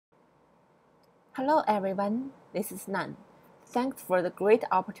Hello everyone, this is Nan. Thanks for the great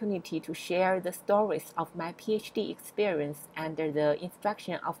opportunity to share the stories of my PhD experience under the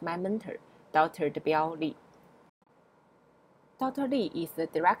instruction of my mentor, Dr. Biao Li. Dr. Li is the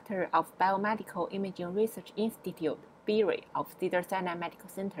director of Biomedical Imaging Research Institute, BIRI, of Cedars-Sinai Medical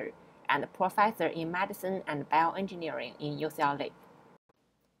Center, and professor in medicine and bioengineering in UCLA.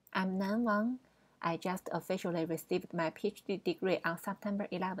 I'm Nan Wang. I just officially received my PhD degree on September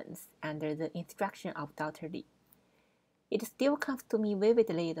 11th under the instruction of Dr. Li. It still comes to me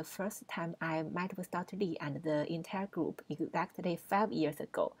vividly the first time I met with Dr. Li and the entire group exactly 5 years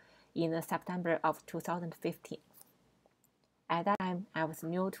ago in September of 2015. At that time, I was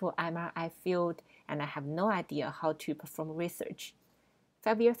new to MRI field and I have no idea how to perform research.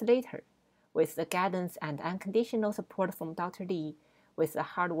 5 years later, with the guidance and unconditional support from Dr. Li, with the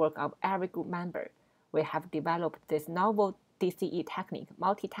hard work of every group member, we have developed this novel DCE technique,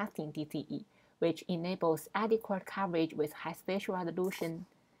 multitasking DCE, which enables adequate coverage with high spatial resolution,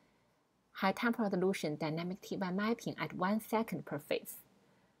 high temporal resolution dynamic T1 mapping at 1 second per phase,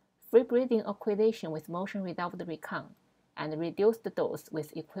 free breathing occlusion with motion resolved recon, and reduced dose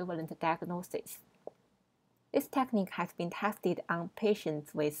with equivalent diagnosis. This technique has been tested on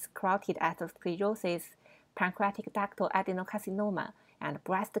patients with carotid atherosclerosis, pancreatic ductal adenocarcinoma, and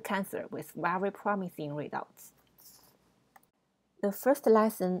breast cancer with very promising results. The first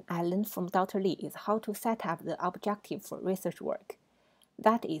lesson I learned from Dr. Li is how to set up the objective for research work.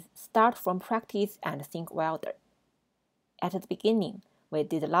 That is, start from practice and think wilder. At the beginning, we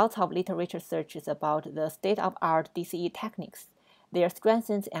did lots of literature searches about the state-of-art DCE techniques, their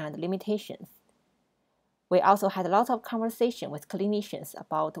strengths and limitations. We also had lots of conversation with clinicians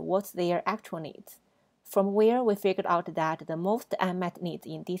about what's their actual needs, from where we figured out that the most unmet needs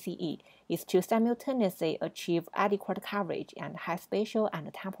in DCE is to simultaneously achieve adequate coverage and high spatial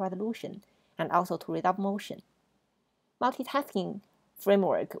and temporal resolution, and also to resolve motion. Multitasking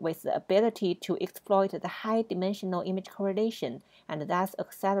framework with the ability to exploit the high-dimensional image correlation and thus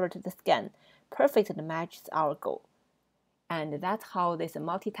accelerate the scan perfectly matches our goal. And that's how this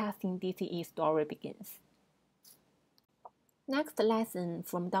multitasking DCE story begins. Next lesson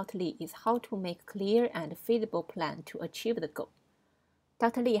from Dr. Li is how to make clear and feasible plan to achieve the goal.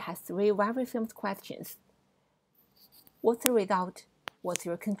 Dr. Li has 3 very famous questions. What's the result? What's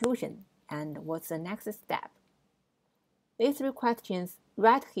your conclusion? And what's the next step? These 3 questions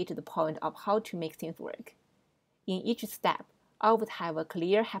right hit the point of how to make things work. In each step, I would have a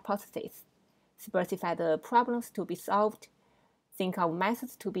clear hypothesis, specify the problems to be solved, think of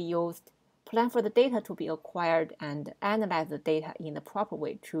methods to be used, plan for the data to be acquired, and analyze the data in the proper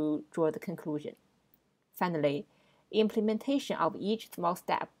way to draw the conclusion. Finally, implementation of each small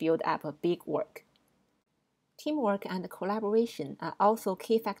step build up a big work. Teamwork and collaboration are also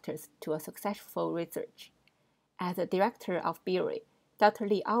key factors to a successful research. As a director of BIRI, Dr.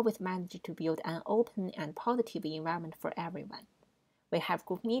 Li always managed to build an open and positive environment for everyone. We have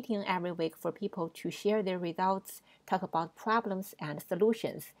group meetings every week for people to share their results, talk about problems and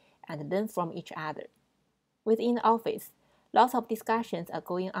solutions, and learn from each other. Within the office, lots of discussions are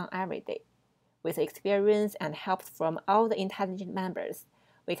going on every day. With experience and help from all the intelligent members,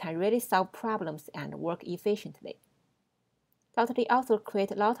 we can really solve problems and work efficiently. Dr. Li also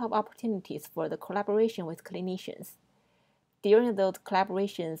creates a lot of opportunities for the collaboration with clinicians. During those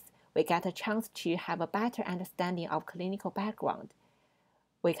collaborations, we get a chance to have a better understanding of clinical background.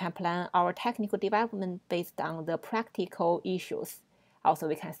 We can plan our technical development based on the practical issues. Also,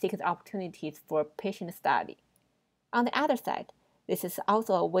 we can seek the opportunities for patient study. On the other side, this is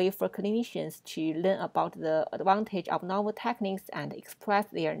also a way for clinicians to learn about the advantage of novel techniques and express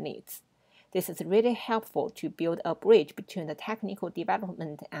their needs. This is really helpful to build a bridge between the technical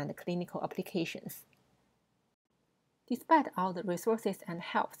development and clinical applications. Despite all the resources and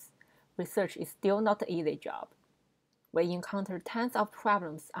helps, research is still not an easy job. We encountered tons of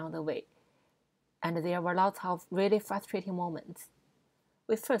problems on the way, and there were lots of really frustrating moments.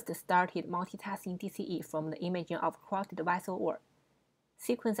 We first started multitasking DCE from the imaging of carotid vessel wall.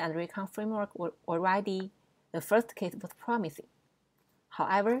 Sequence and recon framework were already, the first case was promising.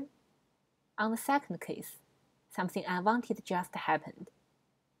 However, on the second case, something unwanted just happened.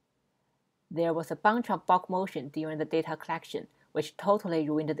 There was a bunch of bulk motion during the data collection, which totally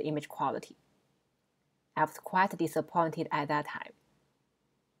ruined the image quality. I was quite disappointed at that time.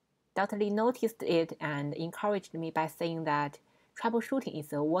 Dr. Li noticed it and encouraged me by saying that troubleshooting is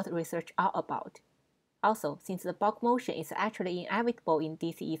what research is all about. Also, since the bulk motion is actually inevitable in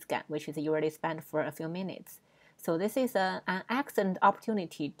DCE scan, which is usually spent for a few minutes, so this is an excellent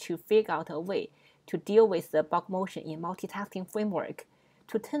opportunity to figure out a way to deal with the bulk motion in multitasking framework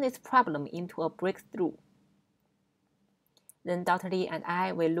to turn this problem into a breakthrough. Then Dr. Li and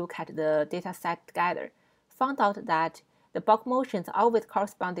I will look at the dataset together, found out that the bulk motions always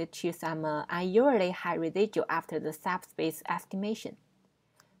corresponded to some unusually high residual after the subspace estimation.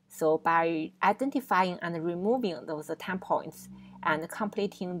 So by identifying and removing those time points and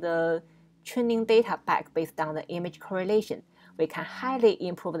completing the training data back based on the image correlation, we can highly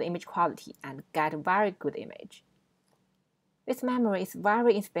improve the image quality and get a very good image. This memory is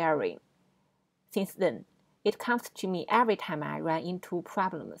very inspiring. Since then, it comes to me every time I run into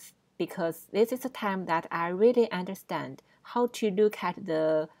problems, because this is the time that I really understand how to look at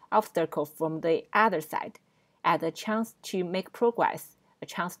the obstacle from the other side as a chance to make progress, a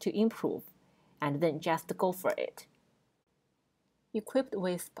chance to improve, and then just go for it. Equipped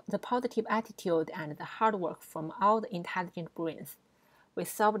with the positive attitude and the hard work from all the intelligent brains, we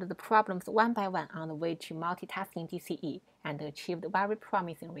solved the problems one by one on the way to multitasking DCE and achieved very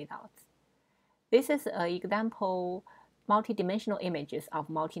promising results. This is an example multidimensional images of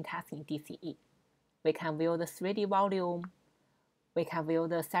multitasking DCE. We can view the 3D volume. We can view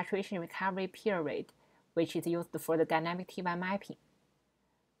the saturation recovery period, which is used for the dynamic T1 mapping.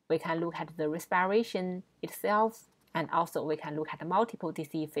 We can look at the respiration itself, and also we can look at multiple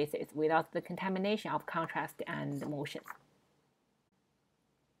DCE phases without the contamination of contrast and motion.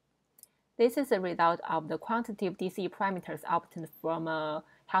 This is a result of the quantitative DCE parameters obtained from a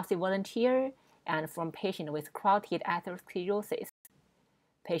healthy volunteer and from patient with carotid atherosclerosis,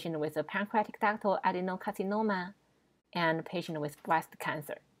 patient with a pancreatic ductal adenocarcinoma, and patient with breast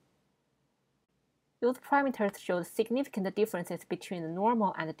cancer. Those parameters showed significant differences between the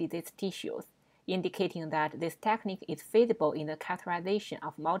normal and diseased tissues, indicating that this technique is feasible in the characterization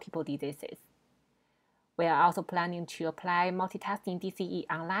of multiple diseases. We are also planning to apply multitasking DCE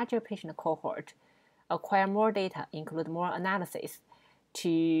on larger patient cohort, acquire more data, include more analysis,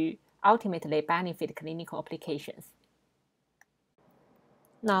 to ultimately benefit clinical applications.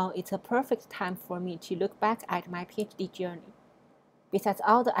 Now it's a perfect time for me to look back at my PhD journey. Besides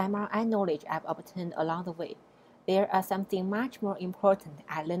all the MRI knowledge I've obtained along the way, there are something much more important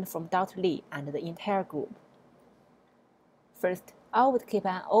I learned from Dr. Li and the entire group. First, I would keep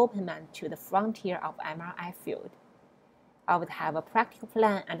an open mind to the frontier of MRI field. I would have a practical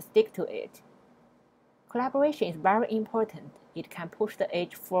plan and stick to it. Collaboration is very important. It can push the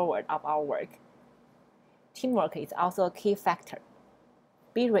edge forward of our work. Teamwork is also a key factor.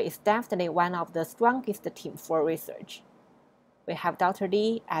 BRI is definitely one of the strongest teams for research. We have Dr.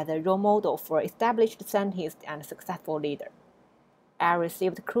 Li as a role model for established scientist and successful leader. I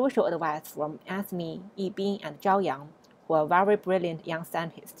received crucial advice from Anthony, Yibing, and Zhao Yang, who are very brilliant young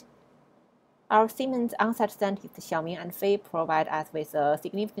scientists. Our Siemens on-site scientists Xiaoming and Fei provide us with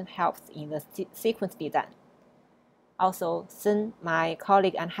significant help in the sequence design. Also, Sun, my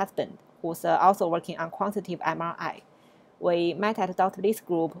colleague and husband, who's also working on quantitative MRI. We met at Dr. Li's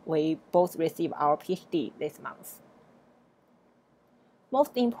group. We both received our PhD this month.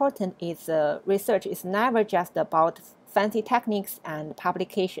 Most important is research is never just about fancy techniques and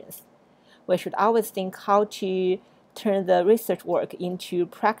publications. We should always think how to turn the research work into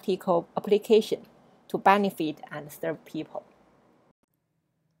practical application to benefit and serve people.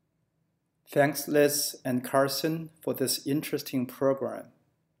 Thanks, Liz and Carson, for this interesting program.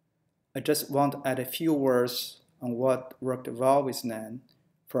 I just want to add a few words on what worked well with Nan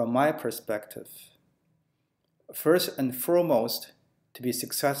from my perspective. First and foremost, to be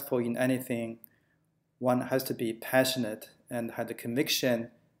successful in anything, one has to be passionate and have the conviction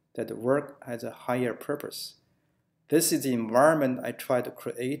that the work has a higher purpose. This is the environment I try to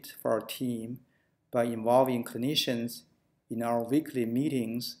create for our team by involving clinicians in our weekly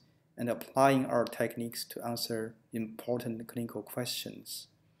meetings and applying our techniques to answer important clinical questions.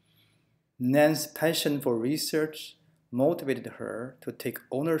 Nan's passion for research motivated her to take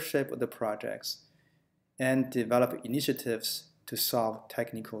ownership of the projects and develop initiatives to solve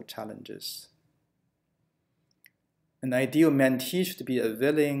technical challenges. An ideal mentee should be a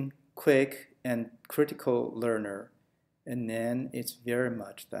willing, quick, and critical learner, and Nan is very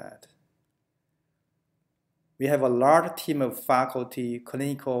much that. We have a large team of faculty,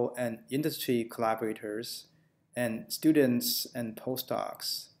 clinical, and industry collaborators, and students and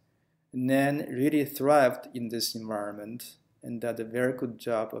postdocs. Nan really thrived in this environment and did a very good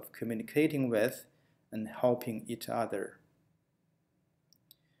job of communicating with and helping each other.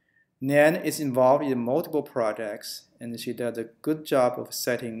 Nan is involved in multiple projects, and she does a good job of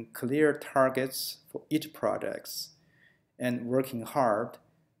setting clear targets for each project and working hard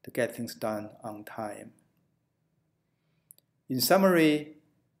to get things done on time. In summary,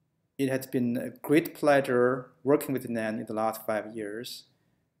 it has been a great pleasure working with Nan in the last 5 years.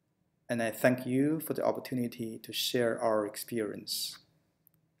 and I thank you for the opportunity to share our experience.